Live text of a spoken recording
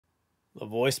The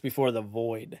Voice Before the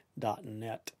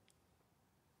Void.net.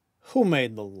 Who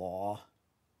Made the Law?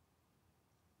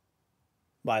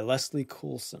 By Leslie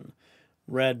Coulson.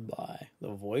 Read by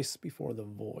The Voice Before the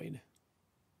Void.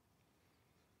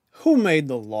 Who made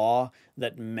the law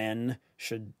that men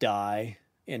should die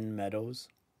in meadows?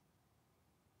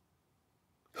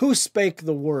 Who spake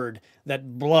the word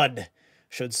that blood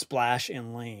should splash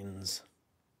in lanes?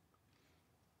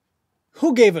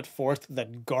 Who gave it forth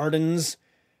that gardens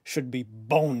should be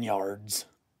boneyards?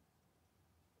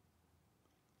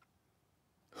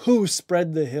 Who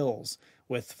spread the hills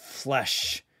with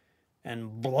flesh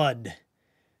and blood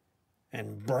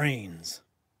and brains?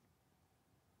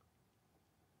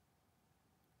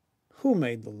 Who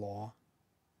made the law?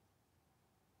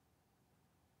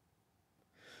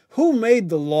 Who made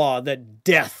the law that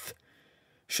death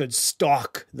should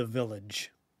stalk the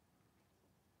village?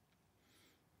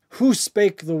 Who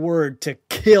spake the word to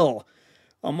kill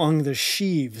among the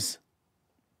sheaves?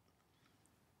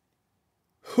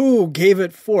 Who gave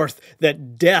it forth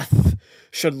that death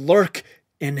should lurk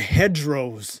in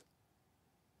hedgerows?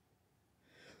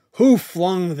 Who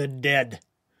flung the dead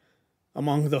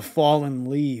among the fallen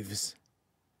leaves?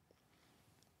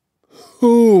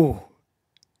 Who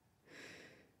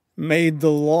made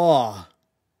the law?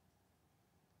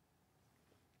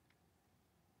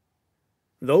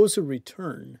 Those who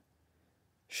return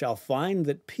shall find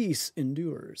that peace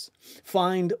endures,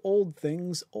 find old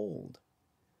things old,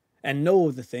 and know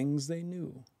the things they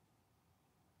knew.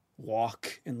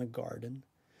 Walk in the garden,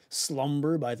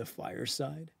 slumber by the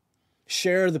fireside,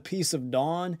 share the peace of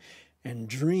dawn, and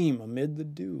dream amid the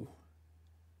dew.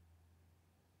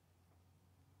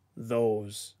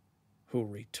 Those who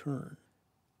return.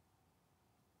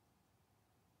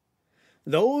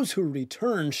 Those who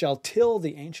return shall till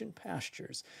the ancient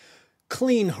pastures.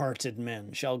 Clean-hearted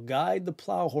men shall guide the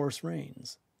plow-horse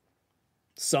reins.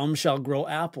 Some shall grow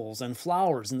apples and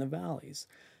flowers in the valleys.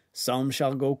 Some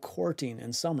shall go courting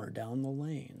in summer down the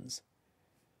lanes.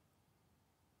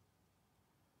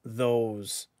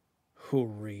 Those who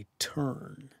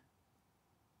return.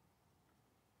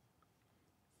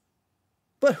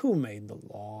 But who made the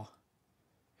law?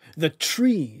 The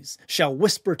trees shall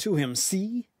whisper to him,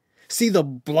 see the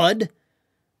blood,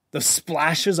 the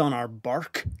splashes on our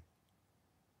bark.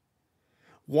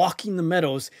 Walking the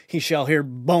meadows, he shall hear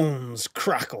bones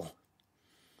crackle,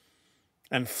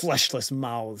 and fleshless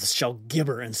mouths shall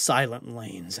gibber in silent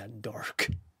lanes at dark.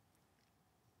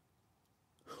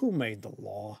 Who made the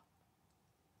law?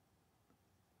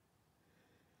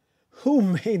 Who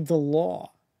made the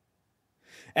law?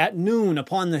 At noon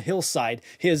upon the hillside,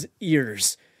 his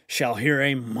ears shall hear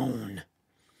a moan.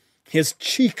 His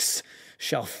cheeks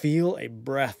shall feel a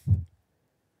breath.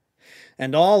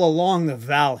 And all along the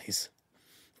valleys,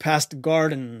 past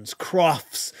gardens,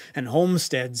 crofts, and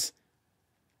homesteads,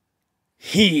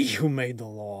 he who made the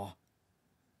law.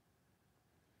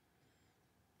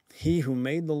 He who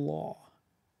made the law.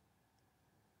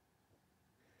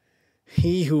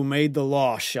 He who made the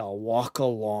law shall walk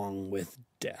along with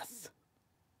death.